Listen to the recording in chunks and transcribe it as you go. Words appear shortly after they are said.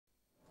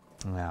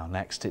Now,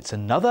 next, it's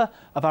another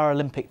of our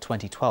Olympic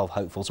 2012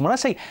 hopefuls. And when I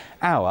say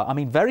our, I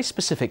mean very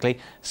specifically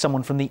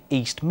someone from the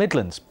East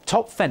Midlands.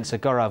 Top fencer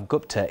Gaurav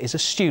Gupta is a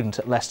student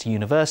at Leicester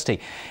University.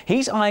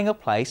 He's eyeing a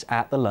place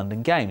at the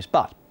London Games,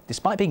 but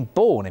despite being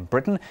born in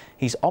Britain,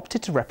 he's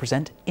opted to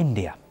represent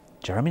India.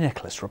 Jeremy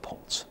Nicholas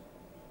reports.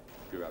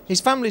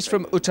 His family's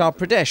from Uttar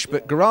Pradesh,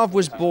 but Gaurav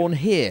was born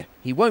here.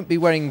 He won't be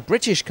wearing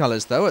British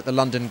colours, though, at the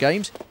London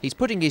Games. He's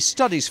putting his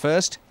studies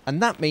first,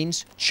 and that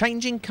means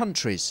changing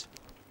countries.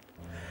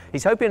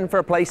 He's hoping for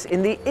a place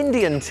in the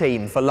Indian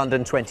team for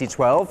London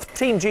 2012.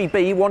 Team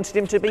GB wanted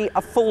him to be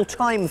a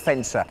full-time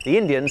fencer. The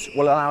Indians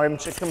will allow him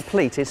to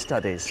complete his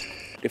studies.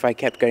 If I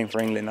kept going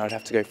for England, I'd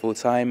have to go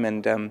full-time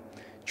and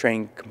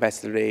train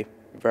competitively,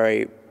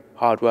 very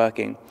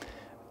hard-working,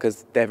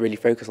 because they're really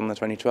focused on the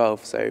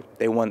 2012, so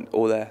they want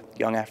all their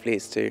young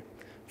athletes to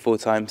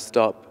full-time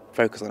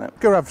focus on it.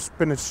 Gaurav's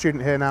been a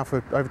student here now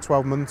for over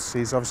 12 months.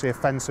 He's obviously a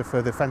fencer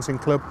for the fencing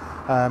club,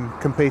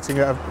 competing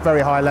at a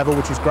very high level,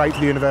 which is great for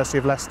the University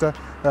of Leicester.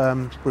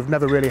 We've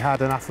never really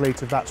had an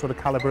athlete of that sort of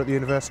calibre at the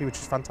university, which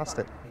is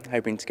fantastic.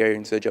 Hoping to go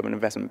into a job in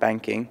investment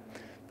banking,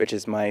 which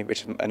is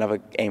another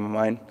aim of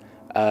mine.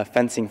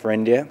 Fencing for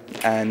India,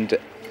 and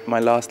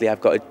lastly,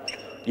 I've got a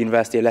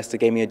University of Leicester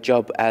gave me a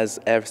job as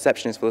a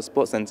receptionist for the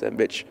sports centre,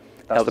 which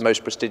That's the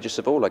most prestigious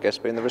of all, I guess,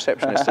 being the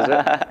receptionist, is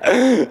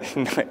it?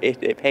 No,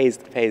 it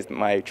pays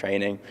my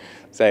training,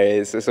 so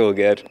it's all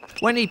good.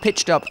 When he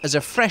pitched up as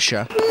a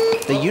fresher,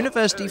 the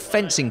university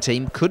fencing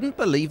team couldn't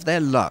believe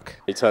their luck.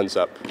 He turns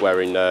up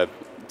wearing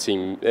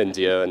Team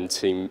India and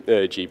Team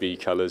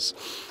GB colours.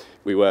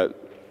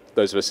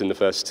 Those of us in the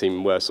first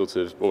team were sort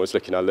of almost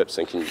licking our lips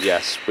thinking,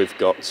 yes, we've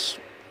got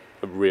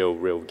a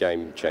real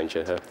game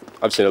changer here.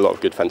 I've seen a lot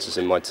of good fencers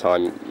in my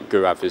time.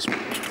 Gaurav is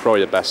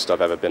probably the best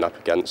I've ever been up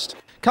against.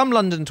 Come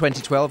London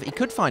 2012, he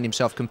could find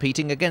himself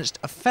competing against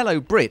a fellow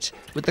Brit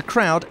with the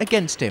crowd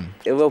against him.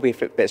 It will be a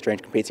bit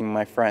strange competing with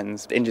my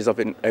friends. India's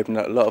opened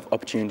a lot of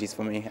opportunities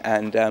for me,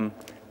 and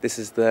this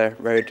is the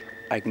road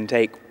I can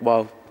take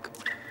while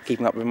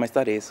keeping up with my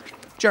studies.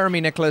 Jeremy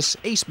Nicholas,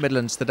 East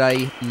Midlands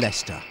Today,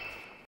 Leicester.